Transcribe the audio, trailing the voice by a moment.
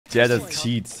Der das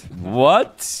Cheat.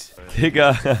 What?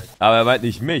 Digga. Aber er meint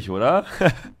nicht mich, oder?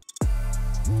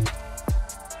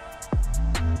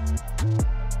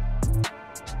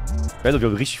 Er hat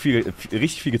doch richtig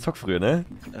viel gezockt früher, ne?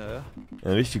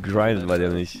 Ja, richtig gegrindet war der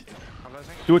nicht.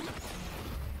 Dude.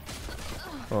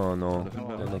 Oh no.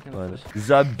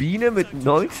 Sabine mit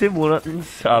 19 Monaten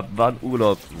Sub war ein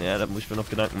Urlaub. Ja, da muss ich mir noch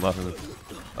Gedanken machen.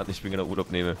 Warte, ich bin gerade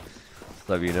Urlaub nehme.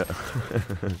 Sabine.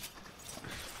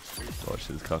 Oh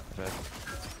shit, ist krank.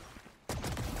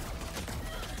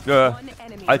 Ja,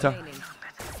 Alter.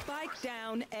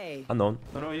 Unknown.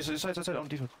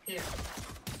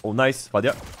 Oh nice, war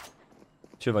der.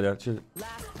 Chill, war der, chill.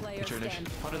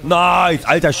 Nice,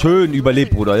 Alter, schön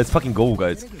überlebt, Bruder. Let's fucking go,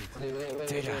 guys.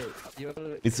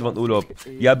 Ist jemand Urlaub?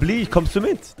 Ja, Bli, kommst du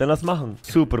mit? Dann lass machen.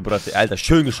 Super, Bratte. Alter,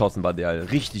 schön geschossen, Vadeal.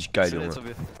 Richtig geil, Junge.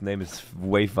 Name ist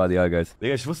Wave Vadeal, guys.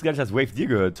 Digga, ich wusste gar nicht, dass Wave dir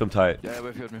gehört, zum Teil. Ja,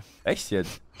 Wave gehört mir. Echt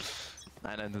jetzt?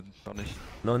 Nein, noch nicht.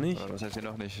 Noch nicht? Oder was heißt hier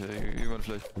noch nicht? Irgendwann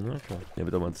vielleicht. Ja, klar. Ja,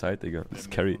 wird auch mal Zeit, Digga. Das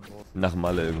ist Carry. Nach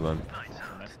Malle irgendwann.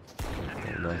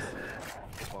 Oh, nice.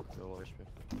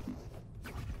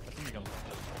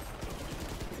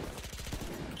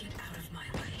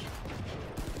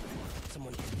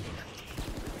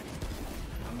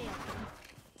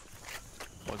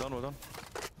 Well done.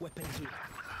 Weapon here.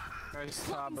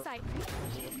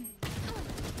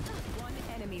 One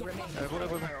enemy remaining. Bruder,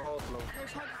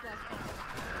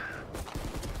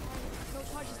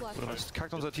 das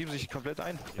kackt unser Team sich komplett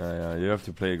ein. Ja, you have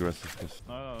to play aggressive.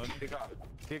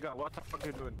 Digga, what the fuck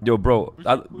you doing? Yo, Bro,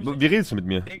 wie redest du mit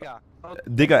mir?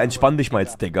 Digga, entspann dich mal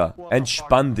jetzt, Digga.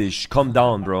 Entspann dich. Calm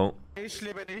down, Bro. Ich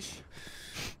liebe dich.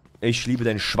 Ich liebe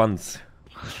deinen Schwanz.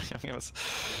 Junge, was?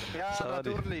 Ja,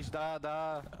 natürlich,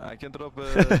 da. I can drop.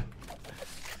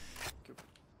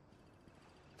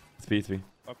 It's B. It's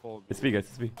B, guys,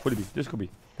 it's B. Fully B. Just go B.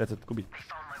 That's it, go B.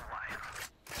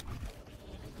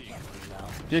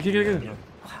 Get.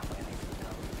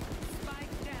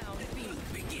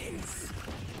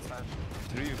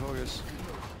 Three focus.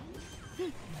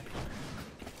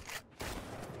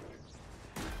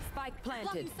 Spike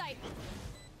planted.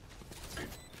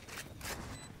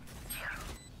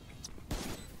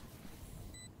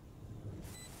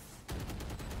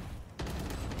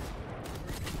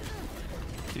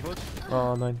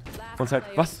 Oh nein. Von Zeit.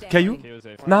 Was? KU?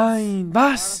 Nein,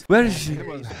 was? Where is she?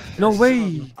 No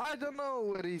way. I don't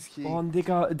know where is he. Oh,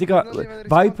 Digga.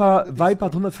 Viper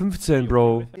hat 115,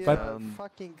 Bro.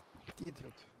 Fucking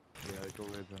idiot.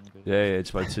 Yeah,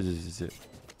 it's my chill.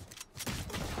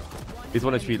 It's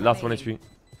 1 HP, last 1 HP.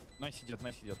 Nice idiot.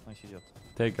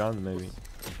 Take gun, maybe.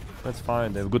 That's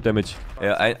fine, they have good damage.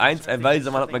 Ja, ein weiser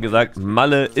Mann hat mal gesagt,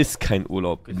 Malle ist kein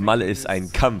Urlaub. Malle ist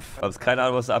ein Kampf. Aber es ist keine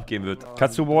Ahnung, was da abgehen wird.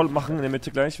 Kannst du Wall machen in der Mitte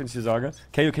gleich, wenn ich dir sage?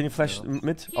 KO, can you flash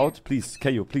mit? Out, please.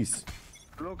 KO, please.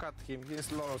 Look at him, he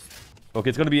is lost. Okay,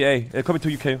 it's gonna be A. Coming to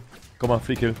you, KO. Komm mal,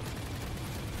 free kill. Ja,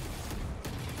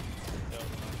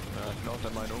 ich bin auch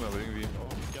der Meinung, aber irgendwie.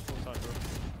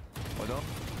 Oder?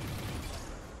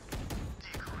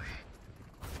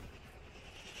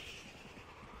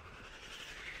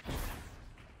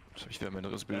 Ich werde mein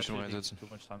anderes Bild schon reinsetzen. There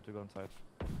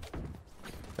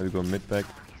we go, mid back.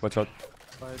 Watch out.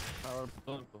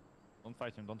 Don't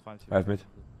fight him. I have mid.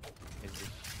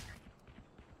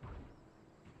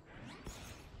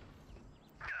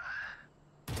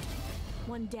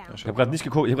 Ich hab grad nicht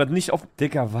geguckt, ich hab grad nicht auf.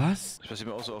 Digga, was? Das passiert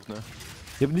mir auch so oft, ne?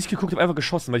 Ich hab nicht geguckt, ich hab einfach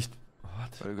geschossen, weil ich.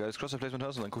 What? Weil du geiles Crosshairs-Placement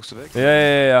hast und dann guckst du weg.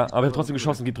 Ja. Aber ich hab trotzdem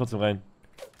geschossen, geht trotzdem rein.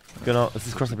 Genau, es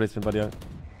ist Crosshairs-Placement bei dir.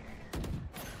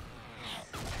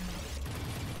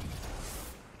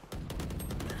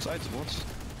 Side, Mods.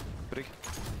 Brick.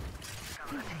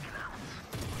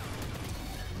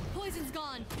 Poison's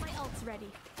gone. My ult's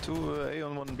ready. 2 A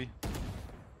und 1 B.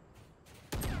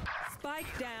 Spike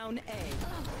down A.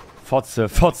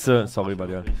 Fotze. Sorry, bei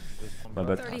dir. My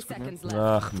bad. 30 seconds left.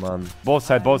 Ach, man. Both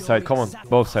side, come on.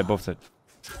 Both side.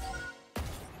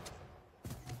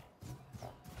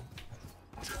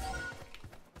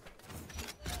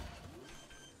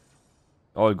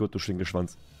 All gut, du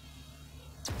Stinkeschwanz.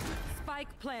 Spike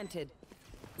planted.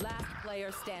 Last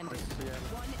player standing.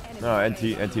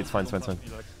 NT, it's fine.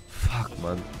 Fuck,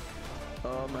 man.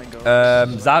 Oh mein Gott.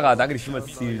 Sarah, danke dir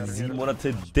vielmals für die 7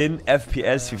 Monate. Den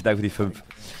FPS, vielen Dank für die 5.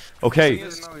 Okay.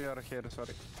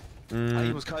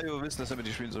 Ich muss Kaio wissen, dass er mit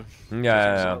dir spielen soll.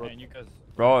 Ja.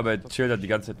 Bro, aber chill da die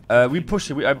ganze Zeit. I will push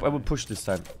this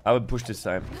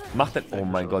time. Mach das. Oh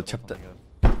mein Gott, ich hab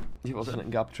auch einen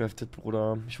geupdraftet,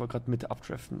 Bruder. Ich wollte gerade Mitte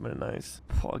updraften, meine nice.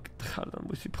 Boah, gerade dann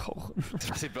muss ich die brauchen.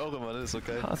 Was ich brauche immer, das ist so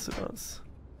geil. Hasse das.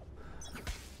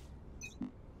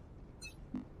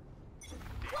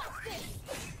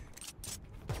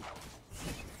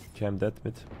 Cam dead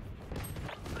mit.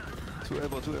 Two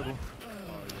elbow.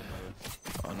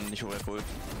 Oh, nicht hoch, Bull.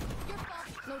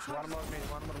 One more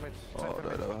mid. Oh,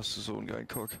 da hast du so einen geilen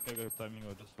Cock. Okay, go timing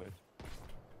or just wait.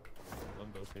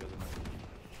 Don't go for the other.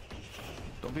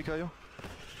 Don't be Kaio.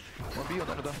 One B und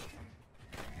einer da.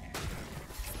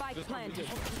 Spike planted.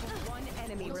 One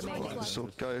enemy Oh, remaining. das ist so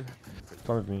geil.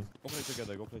 Come with me. Go play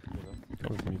together, go play together.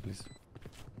 Come with me, please.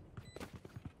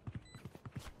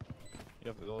 You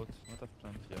have ult, not have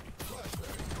plant, yeah.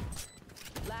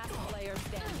 Last player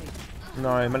standing.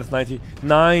 Nein, man ist 90.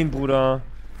 Nein, Bruder.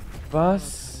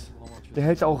 Was? Der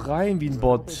hält auch rein wie ein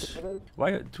Bot.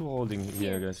 Why two holding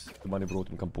here, guys? Du meine Brot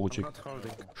im Kampochik. Not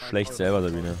holding. Schlecht selber,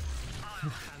 Sabine.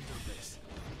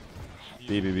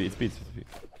 B. It's B.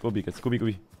 Go B, guys. Go B.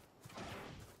 They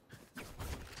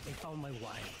found my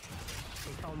wire.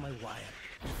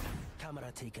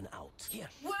 Camera taken out. Here.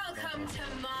 Welcome to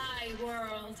my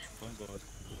world. Don't go out.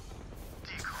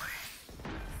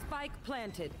 Spike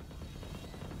planted.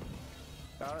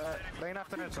 Lane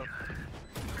after Nelson.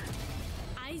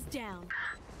 Eyes down.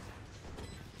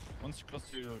 Once close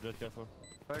to you, Jet, careful.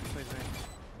 Backside lane.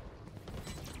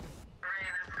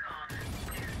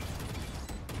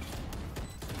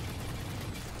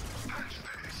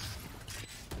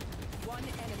 One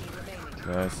enemy remaining.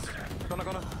 Nice. Gonna.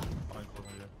 Fine, go,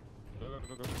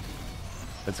 go.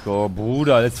 Let's go,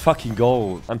 Bruder. Let's fucking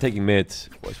go. I'm taking mid.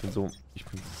 Boah, ich bin so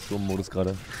im Modus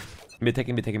gerade. Mid,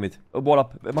 take mid. Oh, Wall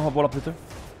up. Mach mal Wall up, bitte.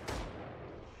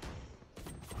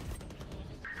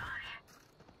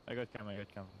 I got cam.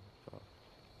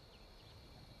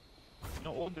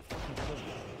 No, all the fucking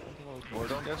Wall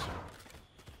down, guys.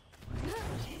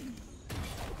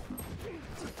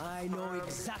 I know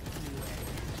exactly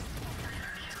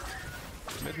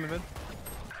Mid.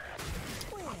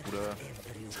 Bruder.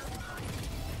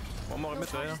 One more mid,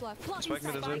 ja. Spike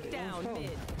mid as well. Spike down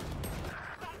mid.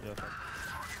 Yeah.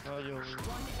 Oh, yo.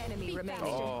 One enemy remaining.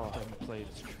 Oh, Don't play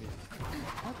this tree.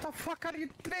 What the fuck are you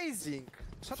blazing?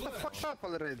 Shut the fuck up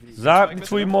already. Zamknij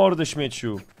twój mordę,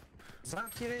 śmieciu.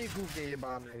 Zamknij ryj, gównie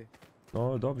jebany.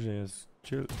 No, dobrze jest.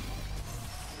 Chill.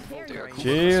 Digga, Kuba.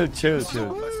 Chill.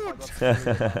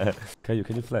 Can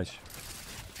you flash?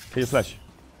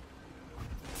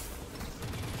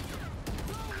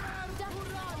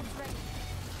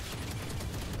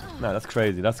 Nah, that's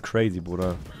crazy,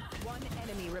 Bruder. One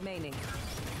enemy remaining.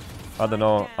 I don't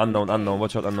know, unknown,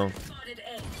 watch out, unknown. Spotted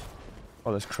A.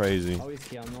 Oh, that's crazy. How is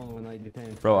he unknown when I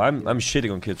detain? Bro, I'm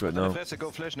shitting on kids right now. Flash,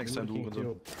 go flash next time, du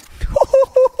Hurensohn.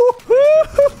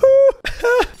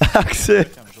 Axel!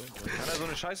 Kann er so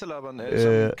eine Scheiße labern, ey. Ist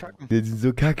am Kacken. Die sind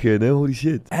so kacke, ne? Holy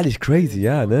shit. Ehrlich crazy,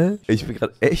 ja, ne? Ich bin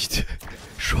gerade echt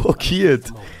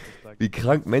schockiert, wie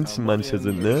krank Menschen manche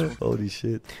sind, ne? Holy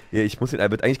shit. Ja, ich muss ihn,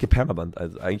 er wird eigentlich gepermabannt.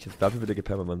 Also eigentlich jetzt dafür wird er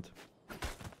gepermabannt.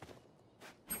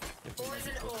 Poison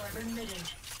orb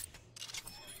emitted.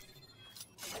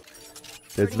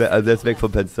 Der ist weg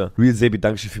vom Fenster. Real Sebi,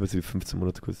 danke schön für die 15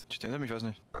 Monate Kuss. Ich denke, ich weiß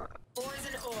nicht. Poison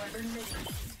orb emitted.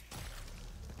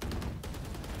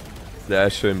 Sehr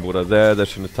schön, Bruder. Sehr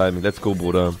schönes Timing. Let's go,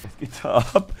 Bruder. Was geht da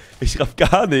ab? Ich raff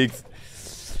gar nichts.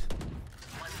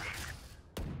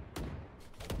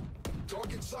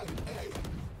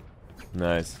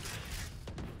 Nice.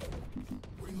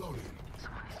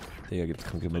 Digga, gibt's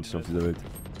kranke Menschen auf dieser Welt.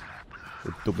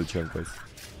 Doppelchunk, weiß.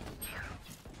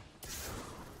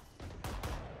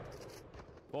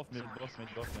 Both mid.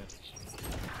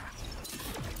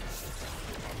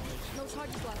 No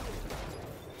charges left.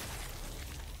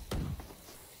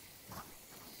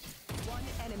 One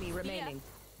enemy remaining.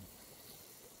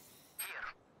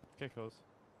 Okay, close.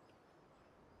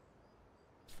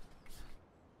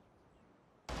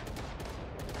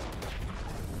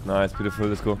 Nice, beautiful,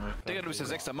 let's go. Digga, du bist der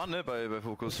 6. Mann, ne, bei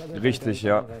Fokus. Richtig,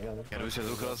 ja. Ja, du bist ja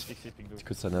so krass. Ich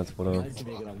küsse dein Herz, Bruder.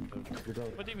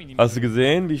 What do you mean? Hast du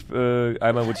gesehen, wie ich,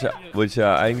 einmal wurde ich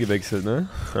ja eingewechselt, ne?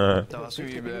 Da hast du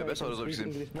irgendwie besser oder so, hab ich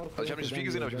gesehen. Also ich hab nicht das Spiel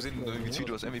gesehen, aber ich hab gesehen, irgendwie Tweet,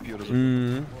 du hast MVP oder so.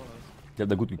 Mhm. Ich hab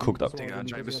da gut geguckt ab. Digga,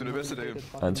 anscheinend bist du der Beste, Digga.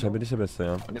 Anscheinend bin ich der Beste,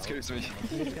 ja. Und jetzt killst du mich.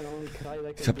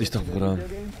 Ich hab dich doch, Bruder.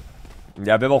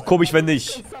 Ja, wäre auch komisch, wenn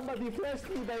nicht.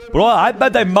 Bro, halt mal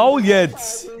dein Maul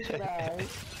jetzt!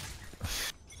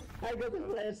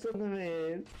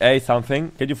 Ey,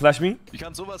 something. Can you flash me? Wie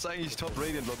kann sowas eigentlich Top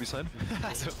Radiant Lobby sein?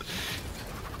 Also.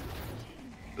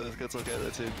 Das kannst du auch geil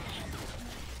erzählen.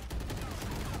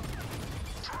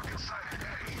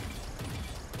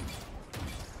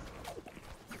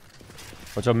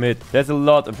 Watch out mid. There's a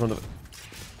lot in front of.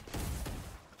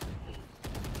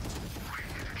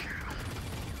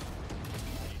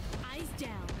 Eyes down.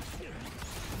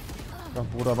 Ach,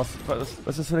 Bruder, was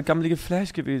ist das für eine gammelige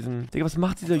Flash gewesen? Digga, was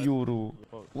macht dieser Yoru?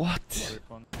 What?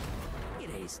 It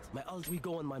placed. My ult will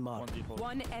go on my mark. One default.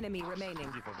 One enemy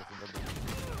remaining. Default ist ein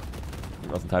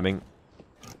Double. Aus dem Timing.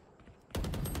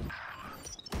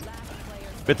 Last player.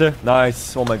 Bitte.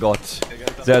 Nice. Oh mein Gott.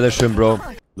 Sehr, sehr schön, Bro.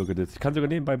 Look at this. Ich kann sogar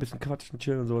nebenbei ein bisschen quatschen,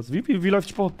 chillen und sowas. Wie läuft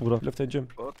Sport, Bruder? Wie läuft dein Gym?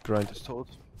 Grind. Ist tot.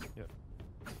 Shit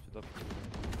up.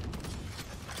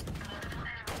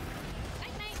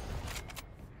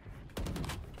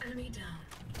 Enemy down.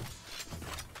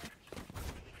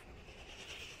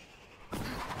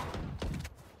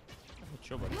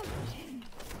 Chill, buddy.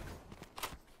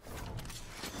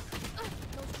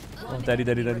 Oh, Daddy.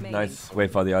 Nice.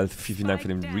 Wait, Vadeal. Vielen Dank für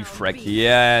den Refrag.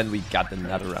 Yeah, and we got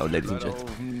another round, ladies and Leider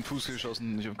gentlemen. auf den Fuß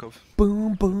geschossen, nicht im Kopf.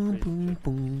 Boom, boom, boom,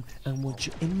 boom. I want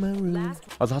you in my room.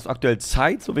 Also hast du aktuell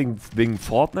Zeit, so wegen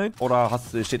Fortnite? Oder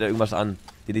steht da irgendwas an?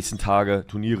 Die nächsten Tage,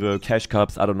 Turniere, Cash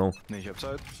Cups, I don't know. Ne, ich hab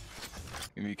Zeit.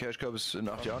 Irgendwie Cash Cup ist in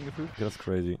 8 Jahren gefühlt. Das ist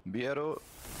crazy. Biero.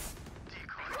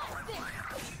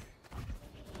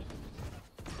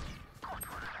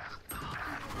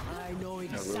 I know Ja,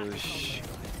 exactly. würde ich.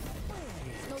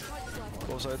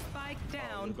 Großzeit. Spike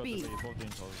down Got B. the default in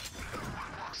tower.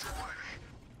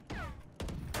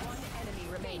 One enemy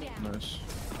remaining. Nice.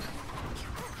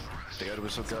 Digga, du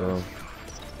bist so So. geil.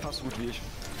 Fast so gut wie ich.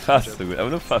 Fast so gut, aber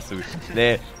nur fast so gut.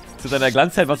 Nee, zu deiner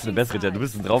Glanzzeit warst du eine bessere Jet. Du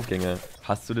bist ein Draufgänger.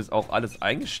 Hast du das auch alles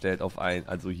eingestellt auf ein?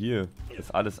 Also hier,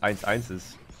 dass alles 1-1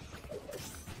 ist.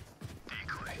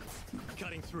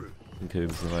 Okay, wir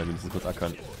müssen rein, wir müssen kurz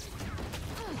ackern.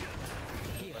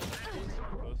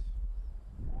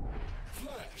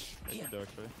 There,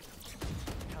 actually.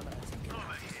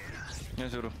 Ja,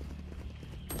 Zero.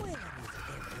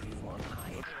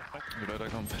 Wie Leute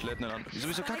kommen, lädt einen an. Wieso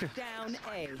bist du kacke? Down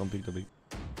A. Don't peek, don't peek.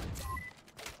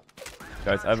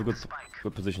 Guys, I have a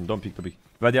good position. Don't peek, don't peek.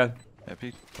 Vadeal. Er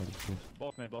piekt.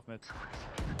 Both mid, both mid.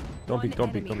 Don't peek,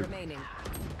 don't peek, don't One enemy peek. remaining.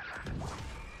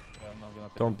 Yeah, I'm not gonna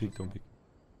pick. Don't peek, don't peek.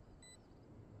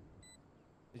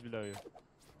 He's below you.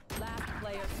 Last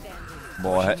player standing.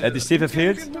 Boah, hätte ich C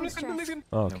verfehlt?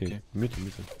 Ah, okay. Okay. Mitte. Get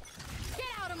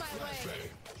out of my way.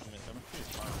 I mean, he's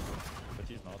fine. But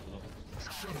he's not, so.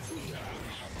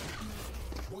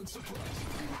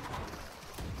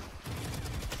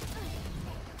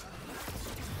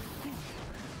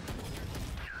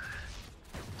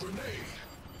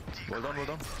 Well done, well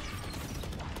done.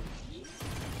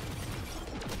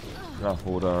 Ach,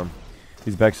 oder.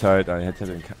 He's backside. I had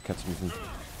to catch me.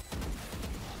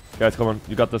 Guys, come on.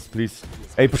 You got this, please.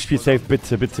 Ey, spiel safe.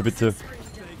 Bitte, bitte, bitte.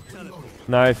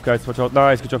 Nice, guys. Watch out.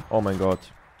 Nice, good job. Oh mein Gott.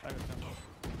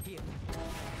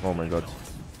 Oh mein Gott.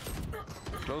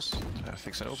 Close. Ja,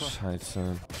 fix dein Opa.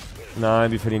 Scheiße.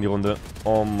 Nein, wir verlieren die Runde.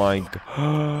 Oh mein Gott.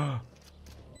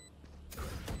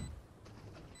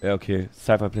 Ja, okay.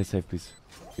 Cypher, play safe, please.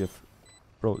 We have...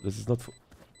 Bro, this is not...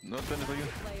 Not bad for you.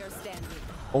 Player standing.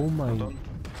 Oh mein Gott.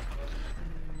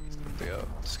 Digga,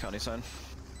 das kann nicht sein.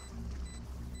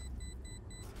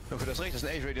 Okay, das recht, das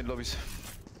sind Age-Radiant-Lobbys.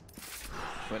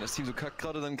 Wenn das Team so kackt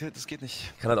gerade, dann das geht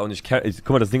nicht. Ich kann halt auch nicht... Guck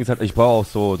mal, das Ding ist halt, ich brauche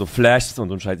auch so Flashes und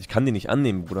so einen Scheiß. Ich kann die nicht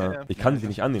annehmen, Bruder. Ja, ja. Ich kann die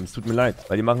nicht annehmen, es tut mir leid.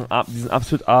 Weil die machen... Die sind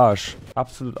absolut Arsch.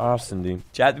 Absolut Arsch sind die.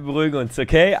 Chat, wir beruhigen uns,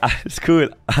 okay? Alles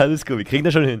cool. Alles cool. Wir kriegen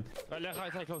das schon hin.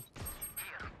 Right, close.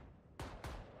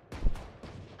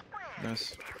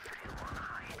 Nice.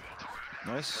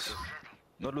 Nice.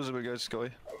 Not losable, guys, go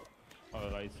away. Oh,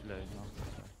 right, late, no.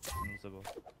 Unusable.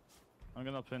 I'm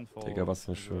gonna pin for... Digga, was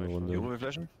für eine schöne Runde. Juro, wir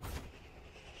flashen.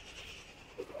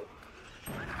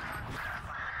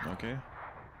 Okay.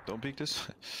 Don't peek this.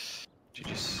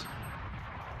 GG's.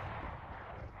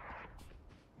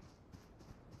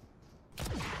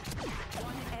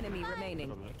 One enemy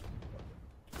remaining.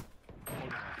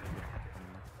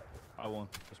 I won't.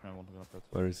 Just me, I won't gonna put.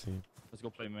 Where is he? Let's go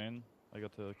play main. I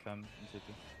got a cam in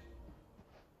city.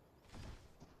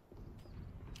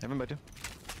 Heaven bei dir.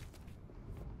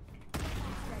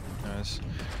 Nice.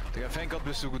 Digga, thank God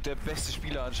bist du gut, der beste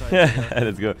Spieler anscheinend.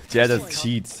 Let's go. Chat, das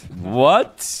Cheats.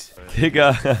 What?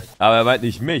 Digga. Aber er meint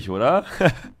nicht mich, oder?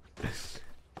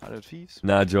 Alles fies.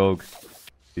 Nah, joke.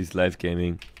 He's live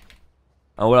gaming.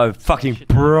 Oh, what a fucking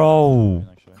bro.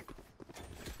 Actually.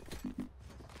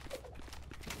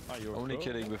 Ah, you're Only pro?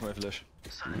 killing with my flash.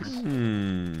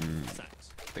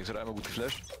 Denkst du, hat einmal gut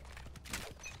geflasht?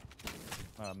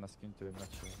 Ah, I'm asking to him, not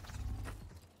sure.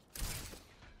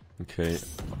 Okay.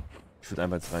 Ich würde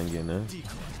einfach jetzt reingehen, ne?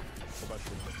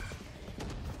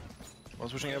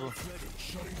 Was pushing Evo?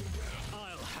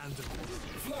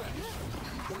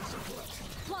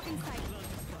 Blocking sight.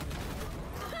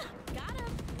 Got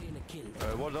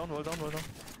him. Wall down, wall down, wall down.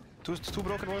 Two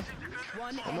broken wall.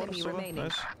 One One more, enemy sogar. remaining.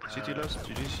 Nice. CT last,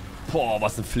 GG's. Boah,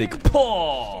 was ein Flick.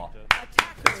 Boah!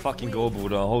 Let's fucking go,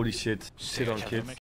 Bruder. Holy shit. Shit on kids.